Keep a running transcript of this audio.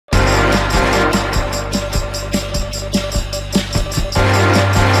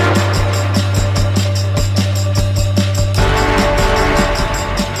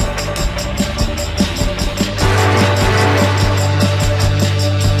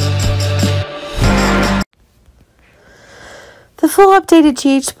Full updated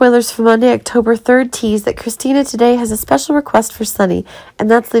GH spoilers for Monday, October 3rd tease that Christina today has a special request for Sunny, and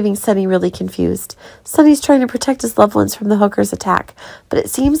that's leaving Sunny really confused. Sunny's trying to protect his loved ones from the Hooker's attack, but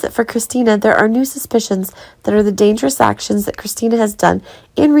it seems that for Christina there are new suspicions that are the dangerous actions that Christina has done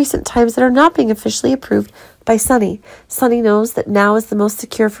in recent times that are not being officially approved by Sunny. Sunny knows that now is the most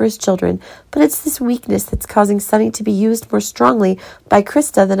secure for his children, but it's this weakness that's causing Sunny to be used more strongly by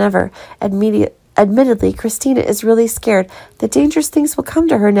Krista than ever. Admittedly, Christina is really scared that dangerous things will come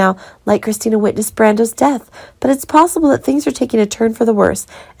to her now, like Christina witnessed Brando's death. But it's possible that things are taking a turn for the worse,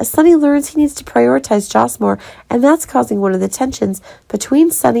 as Sunny learns he needs to prioritize Joss more, and that's causing one of the tensions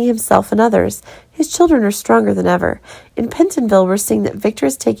between Sunny himself and others. His children are stronger than ever. In Pentonville, we're seeing that Victor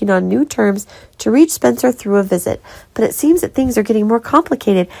is taking on new terms to reach Spencer through a visit, but it seems that things are getting more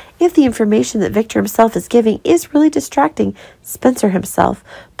complicated if the information that Victor himself is giving is really distracting Spencer himself.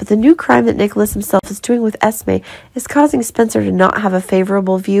 But the new crime that Nicholas himself is doing with Esme is causing Spencer to not have a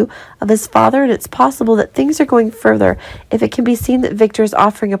favorable view of his father, and it's possible that things are going further if it can be seen that Victor is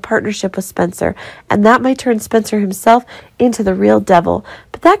offering a partnership with Spencer, and that might turn Spencer himself into the real devil.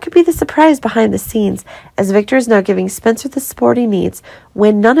 But that could be the surprise behind the scenes, as Victor is now giving Spencer the support he needs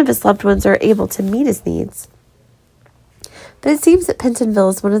when none of his loved ones are able to meet his needs. But it seems that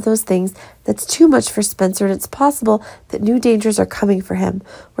Pentonville is one of those things that's too much for Spencer, and it's possible that new dangers are coming for him.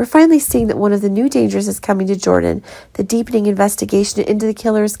 We're finally seeing that one of the new dangers is coming to Jordan. The deepening investigation into the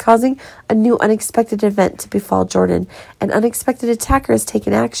killer is causing a new unexpected event to befall Jordan. An unexpected attacker has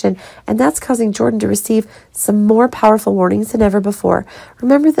taken action, and that's causing Jordan to receive some more powerful warnings than ever before.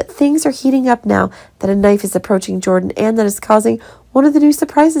 Remember that things are heating up now, that a knife is approaching Jordan, and that is causing one of the new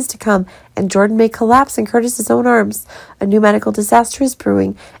surprises to come, and Jordan may collapse in Curtis's own arms. A new medical disaster is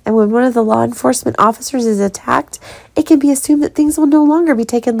brewing, and when one of the law enforcement officers is attacked, it can be assumed that things will no longer be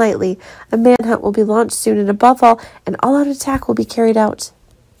taken lightly. A manhunt will be launched soon, and above all, an all-out attack will be carried out.